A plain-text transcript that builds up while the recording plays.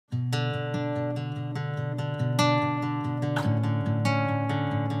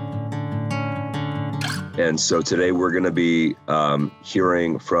And so today we're going to be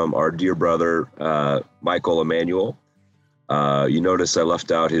hearing from our dear brother, Michael Emanuel. You notice I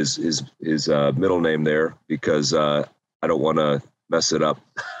left out his middle name there because I don't want to mess it up.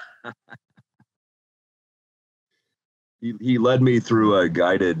 He led me through a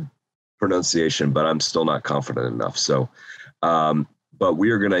guided pronunciation, but I'm still not confident enough. So, but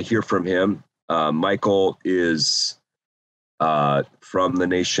we are going to hear from him. Michael is from the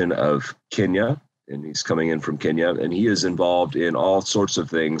nation of Kenya, and he's coming in from Kenya, and he is involved in all sorts of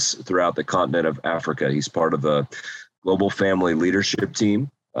things throughout the continent of Africa. He's part of the Global Family Leadership Team,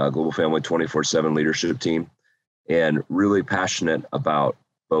 Global Family 24/7 Leadership Team, and really passionate about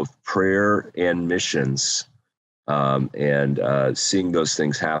both prayer and missions, and seeing those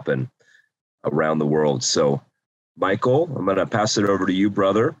things happen around the world. So, Michael, I'm going to pass it over to you,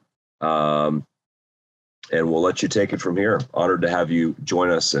 brother, and we'll let you take it from here. Honored to have you join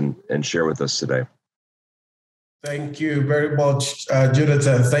us and share with us today. Thank you very much,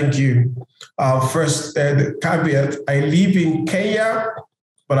 Jonathan. Thank you. First, the caveat, I live in Kenya,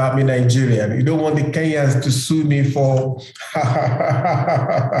 but I'm a Nigerian. You don't want the Kenyans to sue me for,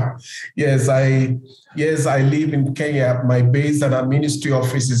 Yes, I live in Kenya. My base and our ministry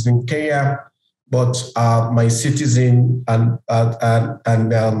office is in Kenya, but my citizen and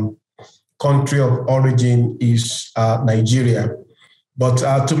country of origin is Nigeria.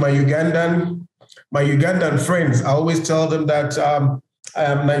 But to my Ugandan friends, I always tell them that I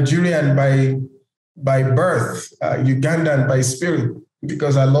am Nigerian by birth, Ugandan by spirit,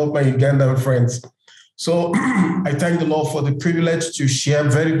 because I love my Ugandan friends. So I thank the Lord for the privilege to share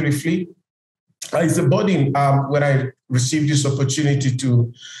very briefly. It's a burden when I received this opportunity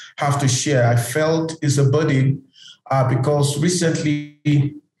to have to share. I felt it's a burden because recently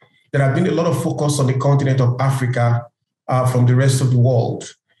there have been a lot of focus on the continent of Africa from the rest of the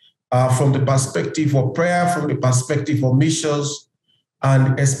world. From the perspective of prayer, from the perspective of missions,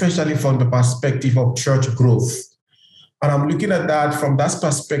 and especially from the perspective of church growth. And I'm looking at that from that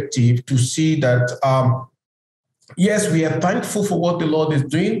perspective to see that, yes, we are thankful for what the Lord is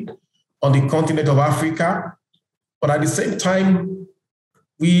doing on the continent of Africa, but at the same time,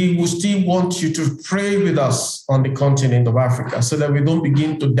 we will still want you to pray with us on the continent of Africa so that we don't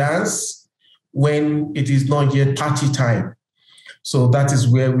begin to dance when it is not yet party time. So that is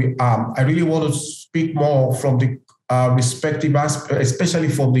where we are. I really want to speak more from the respective aspect, especially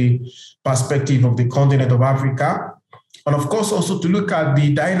from the perspective of the continent of Africa. And of course, also to look at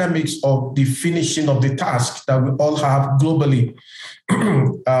the dynamics of the finishing of the task that we all have globally.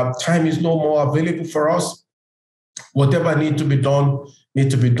 Time is no more available for us. Whatever needs to be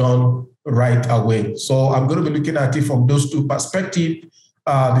done right away. So I'm going to be looking at it from those two perspectives,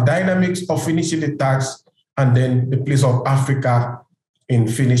 the dynamics of finishing the task and then the place of Africa in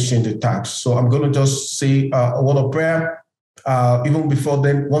finishing the task. So I'm going to just say a word of prayer. Even before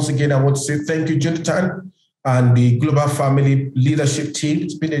then, once again, I want to say thank you, Jonathan, and the Global Family Leadership Team.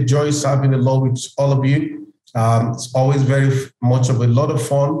 It's been a joy serving the Lord with all of you. It's always very much of a lot of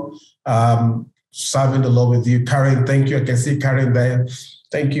fun serving the Lord with you. Karen, thank you. I can see Karen there.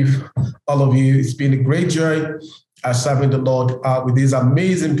 Thank you, all of you. It's been a great joy serving the Lord with these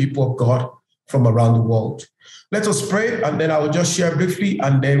amazing people of God from around the world. Let us pray, and then I will just share briefly,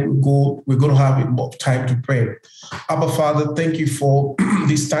 and then we're going to have more time to pray. Abba, Father, thank you for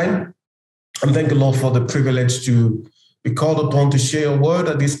this time, and thank you, Lord, for the privilege to be called upon to share your word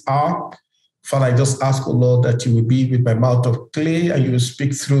at this hour. Father, I just ask, oh Lord, that you will be with my mouth of clay, and you will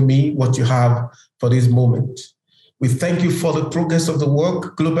speak through me what you have for this moment. We thank you for the progress of the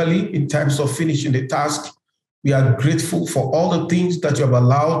work globally in terms of finishing the task. We are grateful for all the things that you have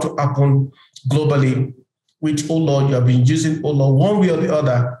allowed to happen globally, which, oh Lord, you have been using, oh Lord, one way or the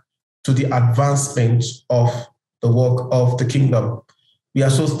other to the advancement of the work of the kingdom. We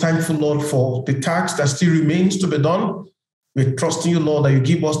are so thankful, Lord, for the task that still remains to be done. We're trusting you, Lord, that you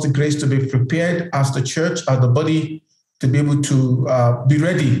give us the grace to be prepared as the church, as the body, to be able to be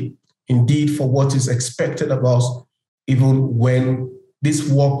ready indeed for what is expected of us, even when this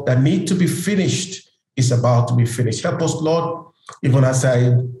work that needs to be finished is about to be finished. Help us, Lord, even as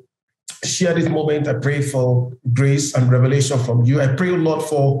I share this moment, I pray for grace and revelation from you. I pray, Lord,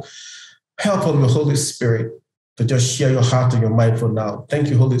 for help of your Holy Spirit to just share your heart and your mind for now. Thank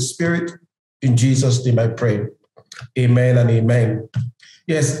you, Holy Spirit. In Jesus' name I pray. Amen and amen.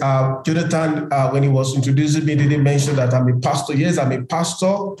 Yes, Jonathan, when he was introducing me, didn't mention that I'm a pastor. Yes, I'm a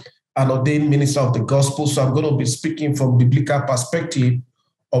pastor, an ordained minister of the gospel. So I'm going to be speaking from biblical perspective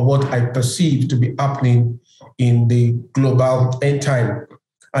of what I perceive to be happening in the global end time.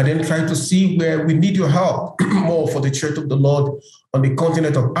 And then trying to see where we need your help more for the Church of the Lord on the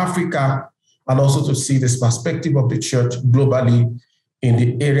continent of Africa and also to see this perspective of the church globally in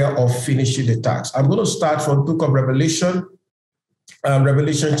the area of finishing the task. I'm going to start from the book of Revelation.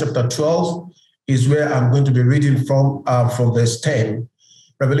 Revelation chapter 12 is where I'm going to be reading from verse 10.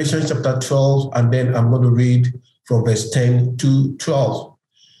 Revelation chapter 12, and then I'm going to read from verse 10 to 12.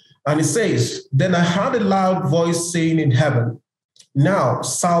 And it says, "Then I heard a loud voice saying in heaven, 'Now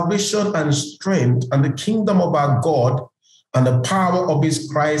salvation and strength and the kingdom of our God and the power of his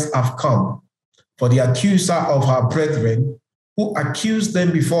Christ have come. For the accuser of our brethren, who accused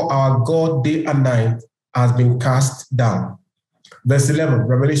them before our God day and night, has been cast down.'" Verse 11,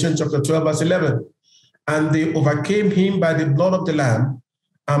 Revelation chapter 12, verse 11. "And they overcame him by the blood of the Lamb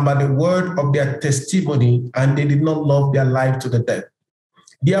and by the word of their testimony, and they did not love their life to the death.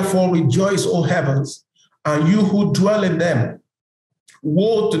 Therefore rejoice, O heavens, and you who dwell in them.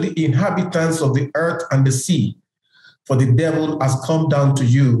 Woe to the inhabitants of the earth and the sea, for the devil has come down to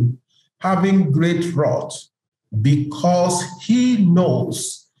you, having great wrath, because he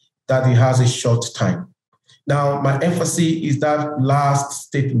knows that he has a short time." Now, my emphasis is that last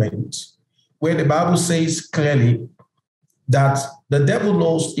statement, where the Bible says clearly that the devil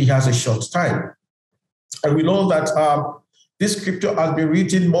knows he has a short time. And we know that this scripture has been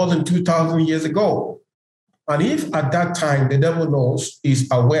written more than 2,000 years ago. And if at that time the devil knows, is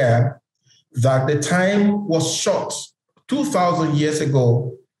aware that the time was short 2,000 years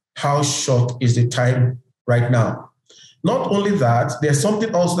ago, how short is the time right now? Not only that, there's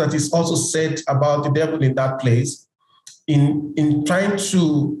something else that is also said about the devil in that place. In trying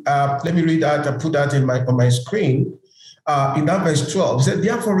to, let me read that and put that on my screen. In that verse 12, it said,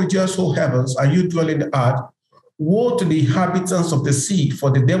 "Therefore rejoice, O heavens, and you dwell in the earth. Woe to the inhabitants of the sea, for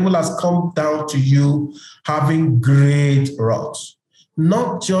the devil has come down to you, having great wrath."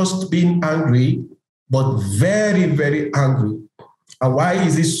 Not just being angry, but very, very angry. And why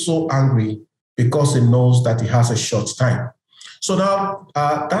is he so angry? Because he knows that he has a short time. So now,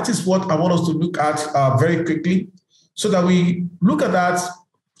 that is what I want us to look at very quickly, so that we look at that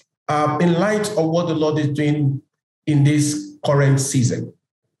in light of what the Lord is doing in this current season.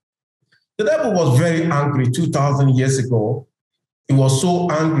 The devil was very angry 2,000 years ago. He was so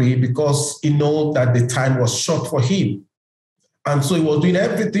angry because he knew that the time was short for him. And so he was doing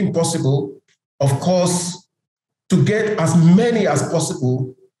everything possible, of course, to get as many as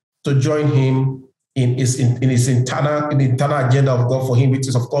possible to join him in his internal agenda of God for him, which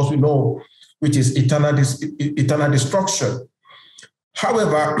is, of course, we know, which is eternal destruction.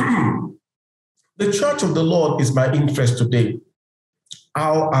 However, the church of the Lord is my interest today.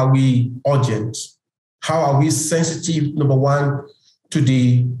 How are we urgent? How are we sensitive, number one, to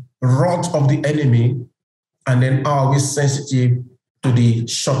the wrath of the enemy? And then how are we sensitive to the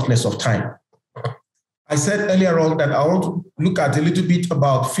shortness of time? I said earlier on that I want to look at a little bit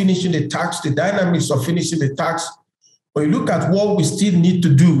about finishing the task, the dynamics of finishing the task. When you look at what we still need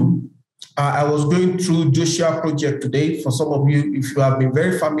to do, I was going through Joshua Project today. For some of you, if you have been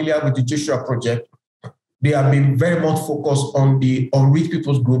very familiar with the Joshua Project, they have been very much focused on the unreached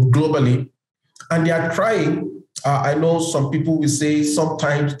people's group globally. And they are trying, I know some people will say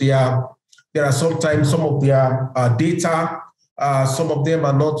sometimes there are sometimes some of their data, some of them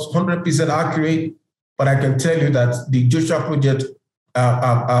are not 100% accurate, but I can tell you that the Joshua Project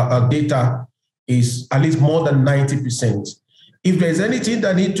data is at least more than 90%. If there's anything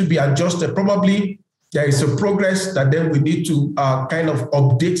that needs to be adjusted, probably there is a progress that then we need to kind of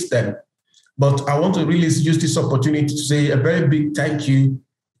update them. But I want to really use this opportunity to say a very big thank you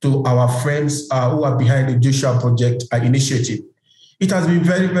to our friends who are behind the Joshua Project initiative. It has been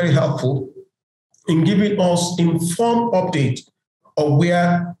very, very helpful in giving us informed update of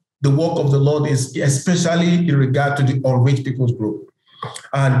where the work of the Lord is, especially in regard to the unreached people's group.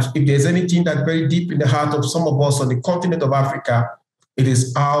 And if there's anything that's very deep in the heart of some of us on the continent of Africa, it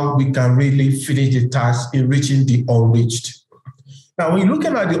is how we can really finish the task in reaching the unreached. Now, when you're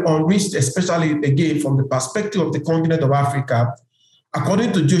looking at the unreached, especially again from the perspective of the continent of Africa,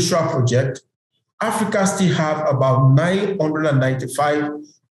 according to Joshua Project, Africa still have about 995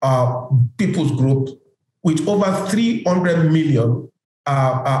 people's group with over 300 million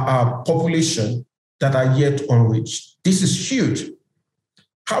population that are yet unreached. This is huge.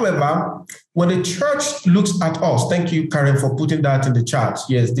 However, when the church looks at us, thank you, Karen, for putting that in the chat.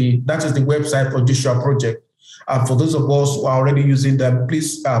 Yes, that is the website for Joshua Project. For those of us who are already using them,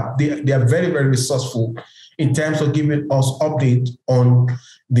 please, they are very, very resourceful in terms of giving us update on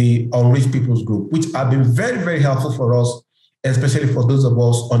the unreached people's group, which have been very, very helpful for us, especially for those of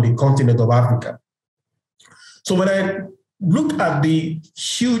us on the continent of Africa. So when I look at the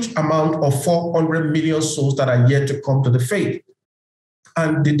huge amount of 400 million souls that are yet to come to the faith,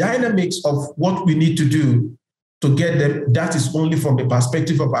 And the dynamics of what we need to do to get them, that is only from the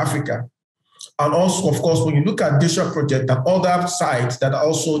perspective of Africa. And also, of course, when you look at Joshua Project and other sites that are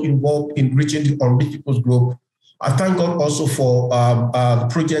also involved in reaching the unreached people's group, I thank God also for the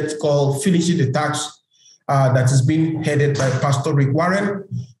project called Finishing the Task that is being headed by Pastor Rick Warren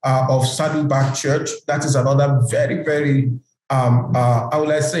of Saddleback Church. That is another very, very, how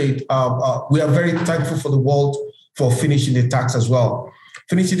will I say it? We are very thankful for the world for Finishing the Task as well.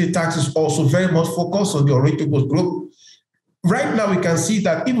 Finishing the Task is also very much focused on the unreached people's group. Right now, we can see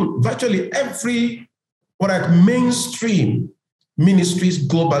that even virtually every mainstream ministries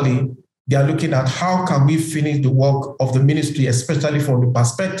globally, they are looking at how can we finish the work of the ministry, especially from the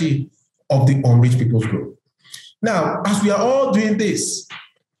perspective of the unreached people's group. Now, as we are all doing this,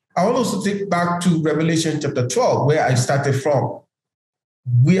 I want us to take back to Revelation chapter 12, where I started from.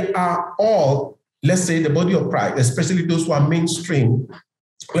 We are all, let's say, the body of Christ, especially those who are mainstream.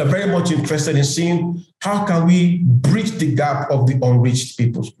 We are very much interested in seeing how can we bridge the gap of the unreached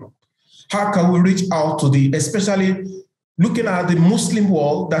people's group. How can we reach out to the, especially looking at the Muslim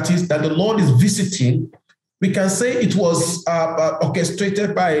world that the Lord is visiting. We can say it was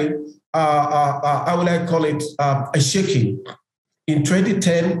orchestrated by, how will I call it, a shaking. In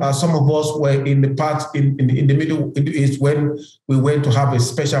 2010, some of us were in the part in the Middle East when we went to have a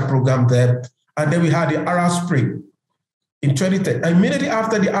special program there. And then we had the Arab Spring in 2010. Immediately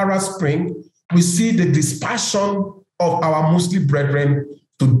after the Arab Spring, we see the dispersion of our Muslim brethren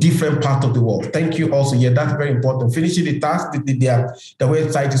to different parts of the world. Thank you also. Yeah, that's very important. Finishing the Task, the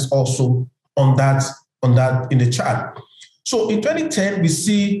website is also on that in the chat. So in 2010, we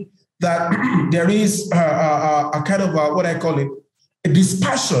see that there is a kind of what I call it, a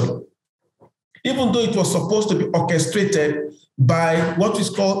dispersion, even though it was supposed to be orchestrated by what is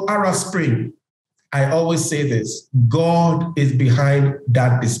called Arab Spring. I always say this, God is behind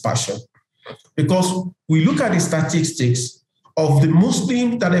that dispersion. Because we look at the statistics of the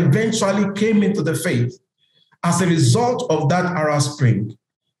Muslims that eventually came into the faith as a result of that Arab Spring.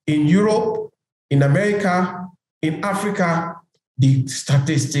 In Europe, in America, in Africa, the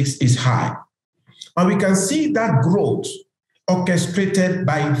statistics is high. And we can see that growth orchestrated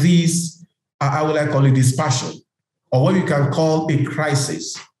by these, I would like to call it dispersion, or what you can call a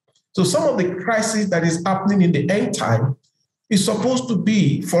crisis. So some of the crisis that is happening in the end time is supposed to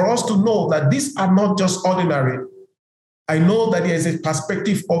be for us to know that these are not just ordinary. I know that there is a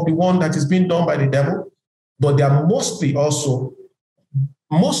perspective of the one that is being done by the devil, but they are mostly also,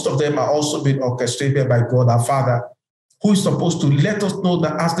 most of them are also being orchestrated by God, our Father, who is supposed to let us know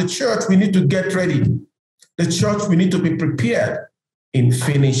that as the church, we need to get ready. The church, we need to be prepared in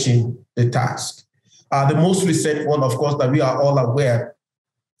finishing the task. The most recent one, of course, that we are all aware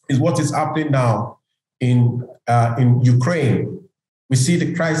is what is happening now in Ukraine. We see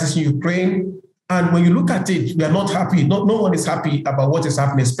the crisis in Ukraine, and when you look at it, we are not happy. No one is happy about what is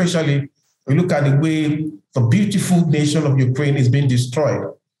happening, especially when you look at the way the beautiful nation of Ukraine is being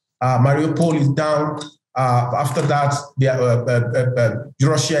destroyed. Mariupol is down. After that,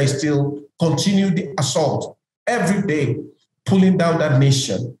 Russia is still continuing the assault every day, pulling down that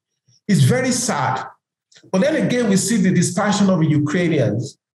nation. It's very sad. But then again, we see the dispersion of the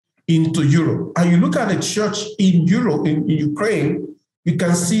Ukrainians into Europe. And you look at the church in Europe, in Ukraine, you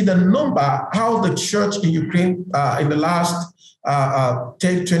can see the number, how the church in Ukraine in the last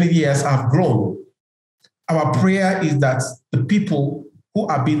 10, 20 years have grown. Our prayer is that the people who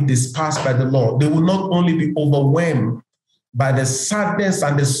are being dispersed by the Lord, they will not only be overwhelmed by the sadness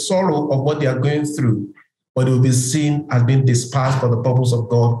and the sorrow of what they are going through, but they will be seen as being dispersed for the purpose of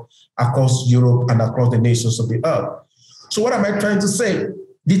God across Europe and across the nations of the earth. So what am I trying to say?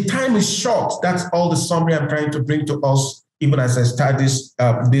 The time is short. That's all the summary I'm trying to bring to us, even as I start this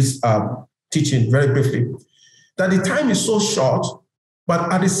teaching very briefly. That the time is so short,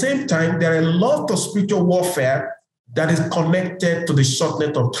 but at the same time, there are a lot of spiritual warfare that is connected to the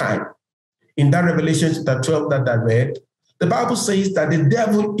shortness of time. In that Revelation chapter 12 that I read, the Bible says that the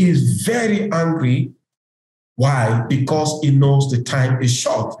devil is very angry. Why? Because he knows the time is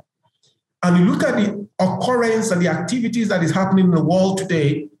short. And you look at the occurrence and the activities that is happening in the world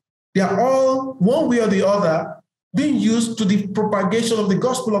today, they are all, one way or the other, being used to the propagation of the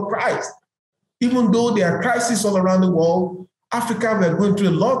gospel of Christ. Even though there are crises all around the world, Africa, we're going through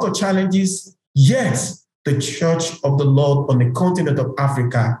a lot of challenges, yet the church of the Lord on the continent of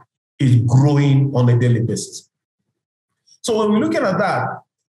Africa is growing on a daily basis. So when we're looking at that,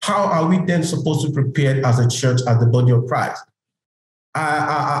 how are we then supposed to prepare as a church, as the body of Christ?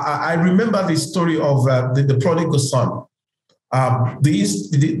 I remember the story of the prodigal son.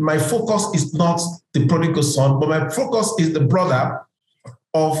 My focus is not the prodigal son, but my focus is the brother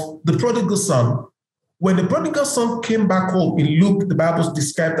of the prodigal son. When the prodigal son came back home in Luke, the Bible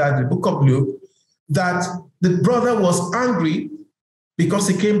described that in the book of Luke, that the brother was angry because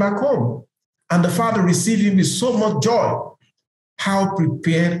he came back home. And the father received him with so much joy. How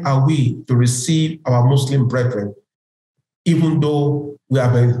prepared are we to receive our Muslim brethren, even though we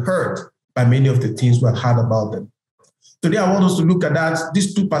have been hurt by many of the things we have heard about them? Today, I want us to look at that,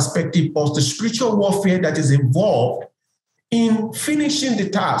 these two perspectives of the spiritual warfare that is involved in finishing the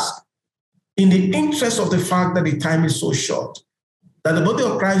task, in the interest of the fact that the time is so short, that the body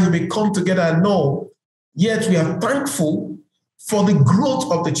of Christ will come together and know, yet we are thankful for the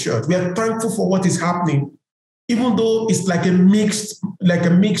growth of the church. We are thankful for what is happening, even though it's like a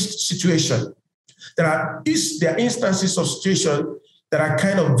mixed situation. There are instances of situation that are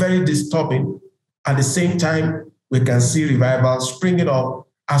kind of very disturbing. At the same time, we can see revival springing up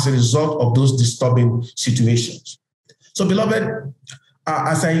as a result of those disturbing situations. So, beloved,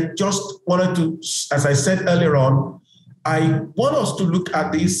 as I said earlier on, I want us to look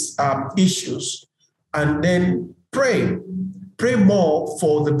at these issues and then pray more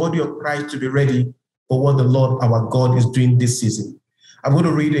for the body of Christ to be ready for what the Lord our God is doing this season. I'm going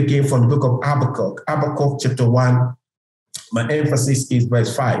to read again from the book of Habakkuk chapter 1. My emphasis is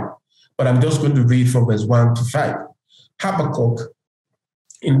verse 5, but I'm just going to read from verse 1 to 5. Habakkuk,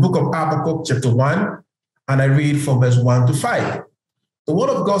 in the book of Habakkuk chapter 1, and I read from verse 1 to 5. The word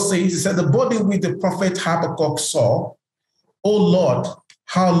of God says, he said, the body which the prophet Habakkuk saw, O Lord,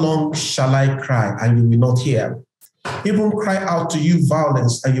 how long shall I cry, and you will not hear? Even cry out to you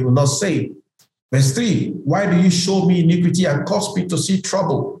violence, and you will not save. Verse 3, why do you show me iniquity and cause me to see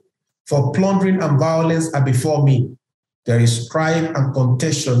trouble? For plundering and violence are before me. There is strife and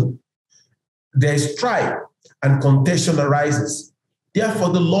contention. There is strife and contention arises. Therefore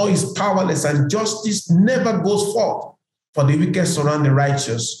the law is powerless and justice never goes forth. For the wicked surround the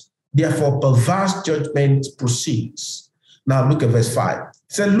righteous. Therefore perverse judgment proceeds. Now look at verse 5. It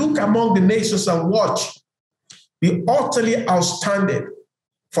said, look among the nations and watch. Be utterly outstanding.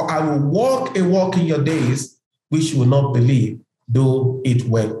 For I will walk a walk in your days, which you will not believe, though it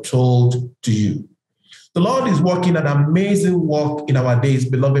were told to you. The Lord is working an amazing work in our days,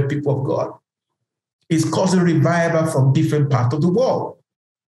 beloved people of God. He's causing revival from different parts of the world.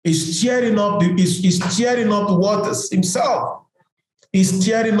 He's stirring up the waters himself. He's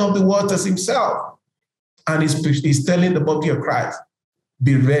stirring up the waters himself. And he's telling the body of Christ,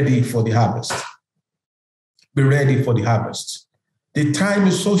 be ready for the harvest. Be ready for the harvest. The time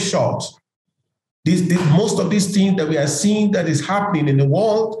is so short. Most of these things that we are seeing that is happening in the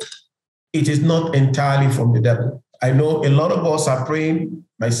world, it is not entirely from the devil. I know a lot of us are praying,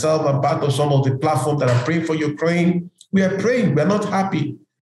 myself, I'm part of some of the platforms that are praying for Ukraine. We are praying, we are not happy.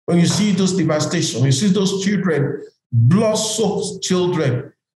 When you see those devastation, when you see those children, blood-soaked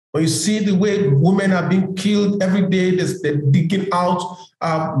children, when you see the way women are being killed every day, they're digging out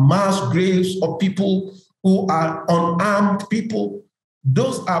mass graves of people who are unarmed people,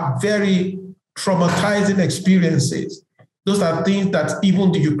 those are very traumatizing experiences. Those are things that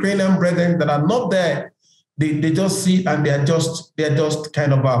even the Ukrainian brethren that are not there, they just see and they're just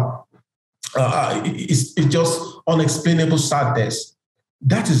kind of it's just unexplainable sadness.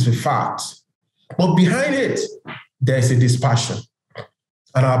 That is the fact. But behind it, there is a dispassion.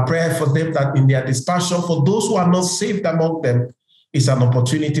 And our prayer for them that in their dispassion, for those who are not saved among them, is an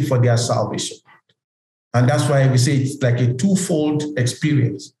opportunity for their salvation. And that's why we say it's like a twofold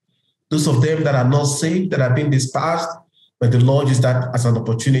experience. Those of them that are not saved, that have been dispersed, but the Lord uses that as an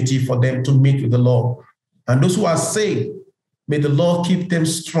opportunity for them to meet with the Lord. And those who are saved, may the Lord keep them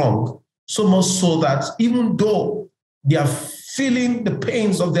strong, so much so that even though they are feeling the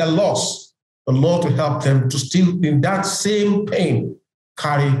pains of their loss, the Lord will help them to still, in that same pain,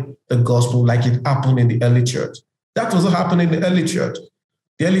 carry the gospel like it happened in the early church. That was what happened in the early church.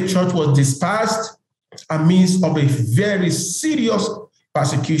 The early church was dispersed amidst of a very serious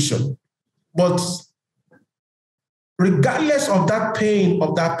persecution. But regardless of that pain,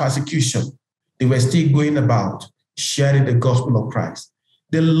 of that persecution, they were still going about sharing the gospel of Christ.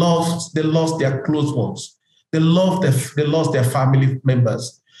 They lost their close ones. They lost their family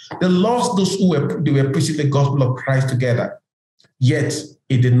members. They lost those they were preaching the gospel of Christ together. Yet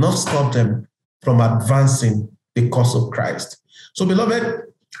it did not stop them from advancing the cause of Christ. So, beloved,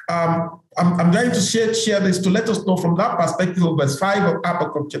 I'm going to share this to let us know from that perspective of verse 5 of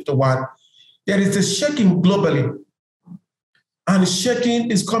Habakkuk chapter 1, there is a shaking globally. And shaking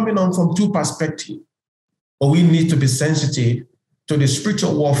is coming on from two perspectives. But we need to be sensitive to the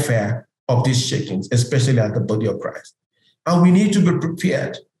spiritual warfare of these shakings, especially at the body of Christ. And we need to be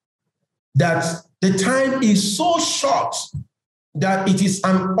prepared that the time is so short that it is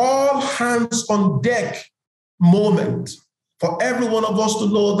an all hands on deck moment for every one of us to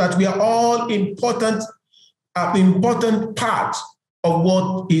know that we are all important part of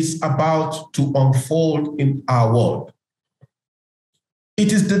what is about to unfold in our world.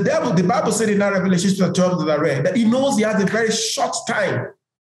 It is the devil. The Bible said in that Revelation 12 that I read, that he knows he has a very short time,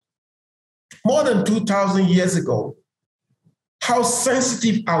 more than 2,000 years ago. How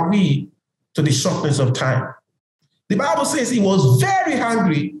sensitive are we to the shortness of time? The Bible says he was very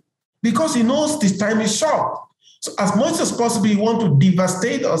hungry because he knows this time is short. So as much as possible, he wants to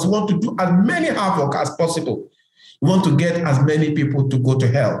devastate us, he wants to do as many havoc as possible. He wants to get as many people to go to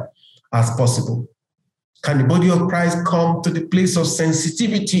hell as possible. Can the body of Christ come to the place of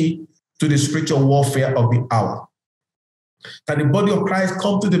sensitivity to the spiritual warfare of the hour? Can the body of Christ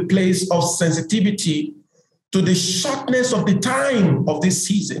come to the place of sensitivity to the shortness of the time of this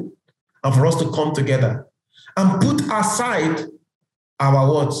season, and for us to come together and put aside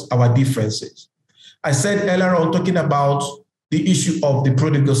our differences? I said earlier on, talking about the issue of the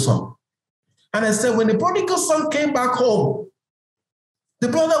prodigal son. And I said, when the prodigal son came back home, the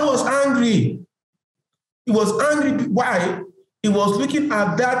brother was angry. He was angry. Why? He was looking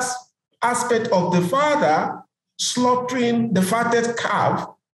at that aspect of the father slaughtering the fatted calf,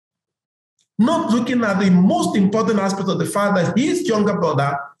 not looking at the most important aspect of the father. His younger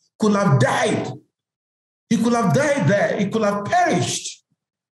brother could have died. He could have died there. He could have perished.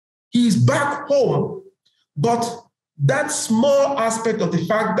 He is back home. But that small aspect of the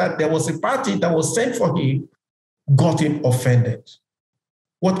fact that there was a party that was sent for him got him offended.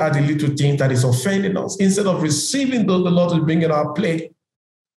 What are the little things that is offending us? Instead of receiving those the Lord is bringing our plate,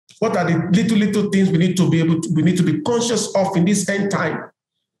 what are the little things we need to be conscious of in this end time?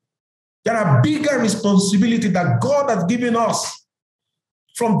 There are bigger responsibilities that God has given us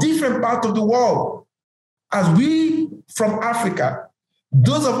from different parts of the world. As we from Africa,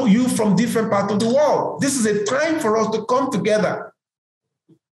 those of you from different parts of the world, this is a time for us to come together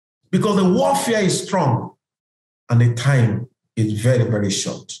because the warfare is strong and the time is very, very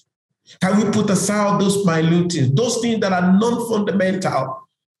short. Can we put aside those minute things, those things that are non-fundamental,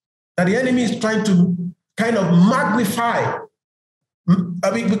 that the enemy is trying to kind of magnify?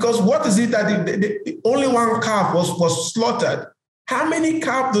 I mean, because what is it that the only one calf was slaughtered? How many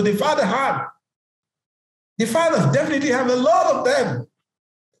calves do the father have? The father definitely have a lot of them.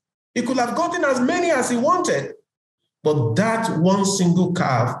 He could have gotten as many as he wanted, but that one single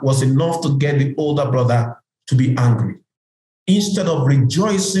calf was enough to get the older brother to be angry, instead of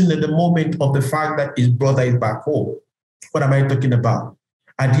rejoicing in the moment of the fact that his brother is back home. What am I talking about?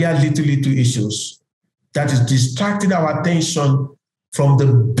 Are there little issues that is distracting our attention from the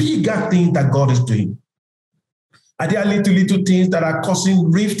bigger thing that God is doing? Are there little things that are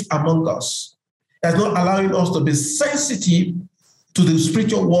causing rift among us, that's not allowing us to be sensitive to the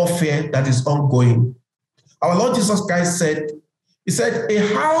spiritual warfare that is ongoing? Our Lord Jesus Christ said, he said,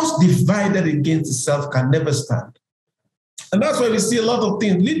 a house divided against itself can never stand. And that's why we see a lot of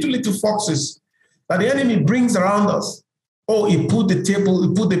things, little foxes that the enemy brings around us. Oh, he put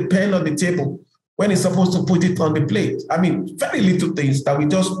the pen on the table when he's supposed to put it on the plate. I mean, very little things that we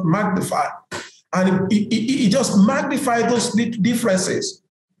just magnify. And he just magnifies those little differences.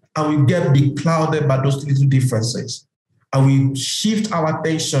 And we get beclouded by those little differences. And we shift our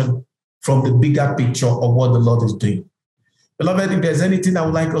attention from the bigger picture of what the Lord is doing. Beloved, if there's anything I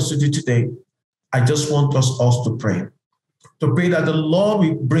would like us to do today, I just want us to pray. To pray that the Lord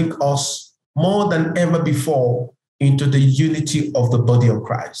will bring us more than ever before into the unity of the body of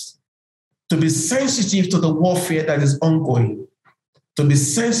Christ. To be sensitive to the warfare that is ongoing. To be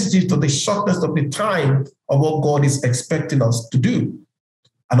sensitive to the shortness of the time of what God is expecting us to do.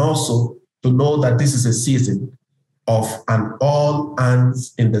 And also to know that this is a season of an all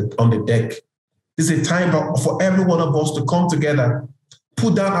hands on the deck. This is a time for every one of us to come together,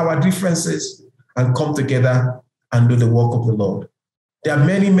 put down our differences, and come together and do the work of the Lord. There are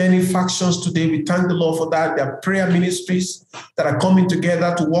many factions today. We thank the Lord for that. There are prayer ministries that are coming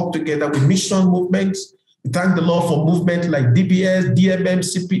together to work together with mission movements. We thank the Lord for movements like DBS, DMM,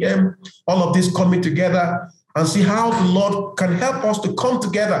 CPM, all of this coming together and see how the Lord can help us to come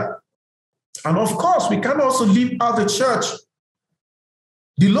together. And of course, we can also leave out the church.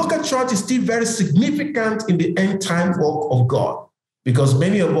 The local church is still very significant in the end time work of God, because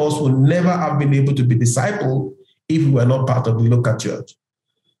many of us will never have been able to be discipled if we were not part of the local church.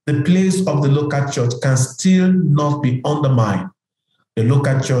 The place of the local church can still not be undermined. The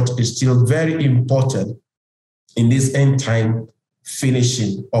local church is still very important in this end time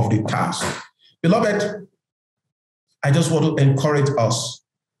finishing of the task. Beloved, I just want to encourage us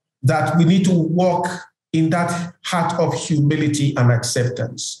that we need to walk in that heart of humility and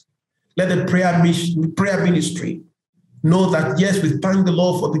acceptance. Let the prayer ministry know that, yes, we thank the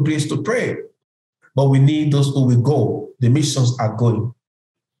Lord for the grace to pray, but we need those who will go. The missions are going.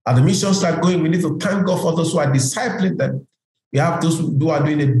 And the missions are going, we need to thank God for those who are discipling them. We have those who are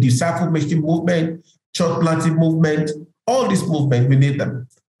doing the disciple-making movement, church planting movement, all this movement, we need them.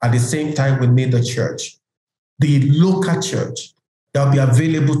 At the same time, we need the church, the local church that will be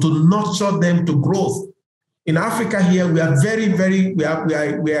available to nurture them to growth. In Africa here, we are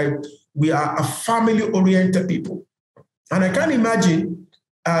we are a family-oriented people. And I can't imagine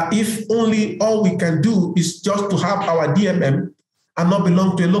if only all we can do is just to have our DMM and not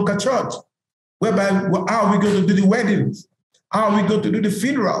belong to a local church, whereby how are we going to do the weddings? How are we going to do the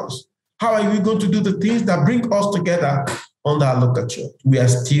funerals? How are we going to do the things that bring us together under our local church? We are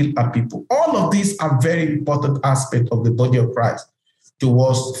still a people. All of these are very important aspects of the body of Christ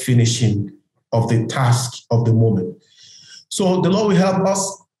towards finishing of the task of the moment. So the Lord will help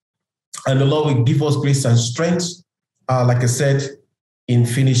us, and the Lord will give us grace and strength, like I said, in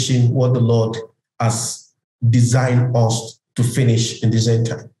finishing what the Lord has designed us to finish in this end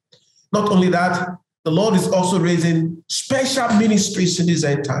time. Not only that, the Lord is also raising special ministries in this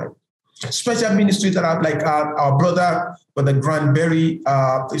end time. Special ministries that are like our brother Granberry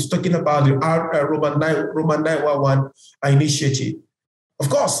is talking about the Roman 911 initiative. Of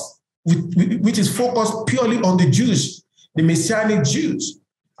course, which is focused purely on the Jews, the Messianic Jews,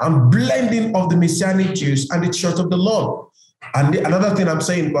 and blending of the Messianic Jews and the church of the Lord. And another thing I'm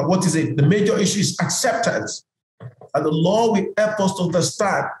saying, but what is it? The major issue is acceptance. And the Lord will help us to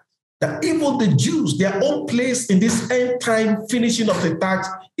understand that even the Jews, their own place in this end time finishing of the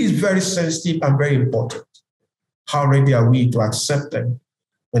task is very sensitive and very important. How ready are we to accept them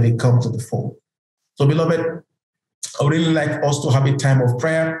when they come to the fold? So, beloved, I would really like us to have a time of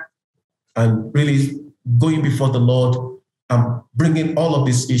prayer and really going before the Lord and bringing all of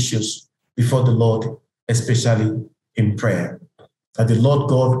these issues before the Lord, especially in prayer. That the Lord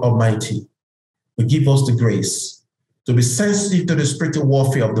God Almighty will give us the grace to be sensitive to the spiritual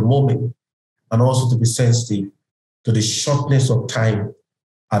warfare of the moment, and also to be sensitive to the shortness of time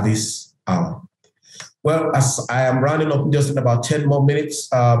at this hour. Well, as I am rounding up just in about 10 more minutes,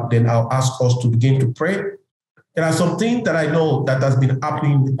 then I'll ask us to begin to pray. There are some things that I know that has been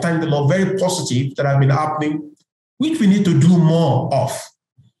happening, thank the Lord, very positive that have been happening, which we need to do more of.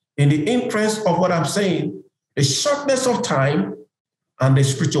 In the interest of what I'm saying, the shortness of time and the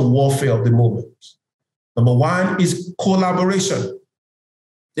spiritual warfare of the moment. Number one is collaboration.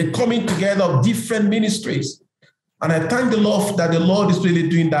 The coming together of different ministries. And I thank the Lord that the Lord is really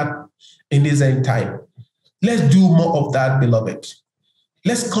doing that in this end time. Let's do more of that, beloved.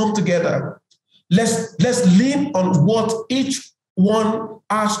 Let's come together. Let's lean on what each one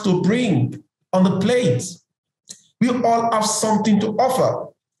has to bring on the plate. We all have something to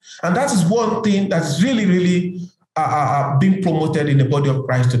offer. And that is one thing that's really, really being promoted in the body of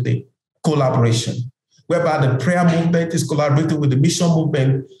Christ today, collaboration, whereby the prayer movement is collaborating with the mission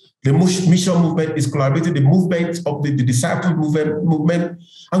movement. The mission movement is collaborating the movement of the disciple movement,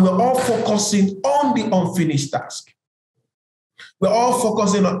 and we're all focusing on the unfinished task. We're all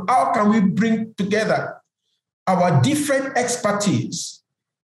focusing on how can we bring together our different expertise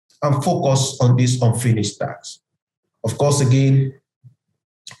and focus on this unfinished task. Of course, again,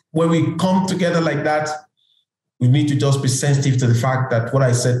 when we come together like that, we need to just be sensitive to the fact that what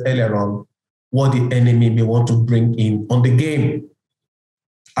I said earlier on, what the enemy may want to bring in on the game.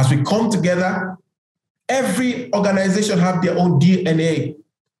 As we come together, every organization have their own DNA.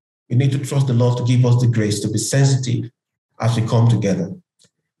 We need to trust the Lord to give us the grace to be sensitive as we come together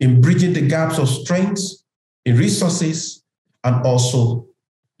in bridging the gaps of strengths, in resources, and also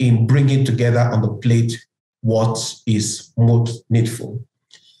in bringing together on the plate what is most needful.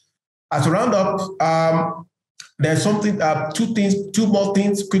 As we round up, there's something, two more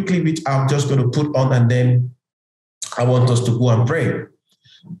things quickly, which I'm just going to put on, and then I want us to go and pray.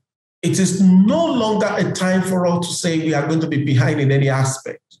 It is no longer a time for us to say we are going to be behind in any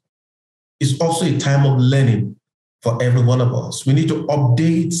aspect. It's also a time of learning for every one of us. We need to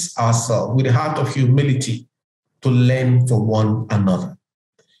update ourselves with a heart of humility to learn from one another.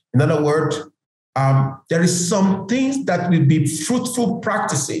 In other words, there is some things that will be fruitful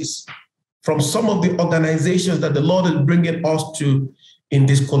practices from some of the organizations that the Lord is bringing us to in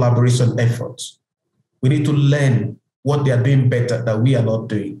this collaboration efforts. We need to learn what they are doing better that we are not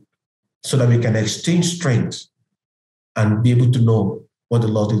doing, so that we can exchange strength and be able to know what the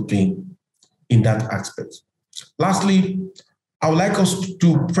Lord is doing in that aspect. Lastly, I would like us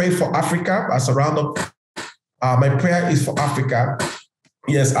to pray for Africa as a roundup. My prayer is for Africa.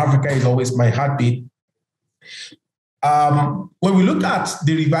 Yes, Africa is always my heartbeat. When we look at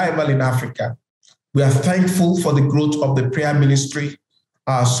the revival in Africa, we are thankful for the growth of the prayer ministry.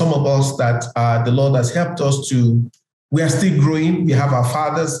 Some of us that the Lord has helped us to, we are still growing. We have our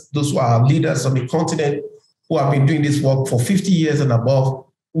fathers, those who are leaders on the continent, who have been doing this work for 50 years and above.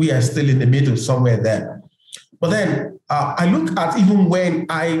 We are still in the middle, somewhere there. But then I look at even when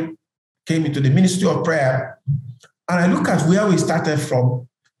I came into the ministry of prayer, and I look at where we started from.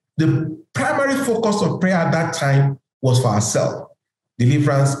 The primary focus of prayer at that time was for ourselves,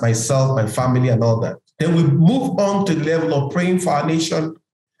 deliverance, myself, my family, and all that. Then we move on to the level of praying for our nation,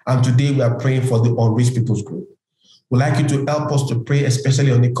 and today we are praying for the unreached people's group. We'd like you to help us to pray,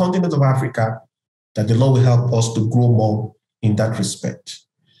 especially on the continent of Africa, that the Lord will help us to grow more in that respect.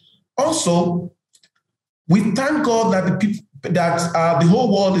 Also, we thank God that the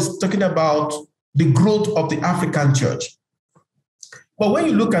whole world is talking about the growth of the African church. But when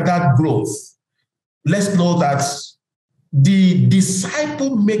you look at that growth, let's know that the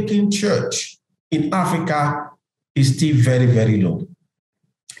disciple-making church in Africa is still very, very low.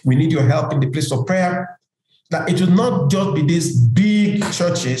 We need your help in the place of prayer, that it will not just be these big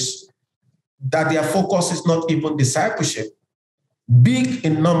churches, that their focus is not even discipleship. Big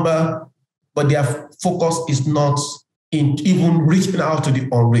in number, but their focus is not in even reaching out to the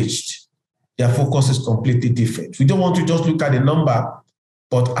unreached. Their focus is completely different. We don't want to just look at the number,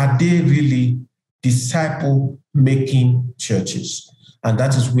 but are they really disciple-making churches? And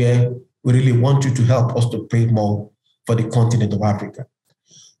that is where we really want you to help us to pray more for the continent of Africa.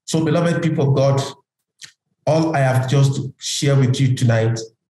 So, beloved people of God, all I have just to share with you tonight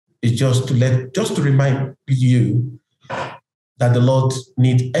is just to remind you that the Lord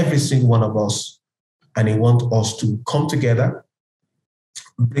needs every single one of us, and He wants us to come together,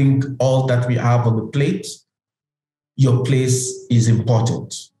 bring all that we have on the plate. Your place is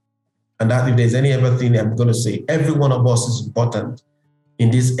important. And that if there's any other thing I'm going to say, every one of us is important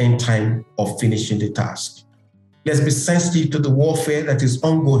in this end time of finishing the task. Let's be sensitive to the warfare that is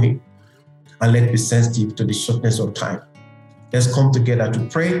ongoing, and let's be sensitive to the shortness of time. Let's come together to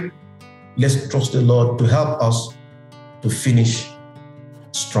pray. Let's trust the Lord to help us to finish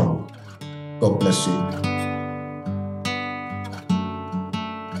strong. God bless you.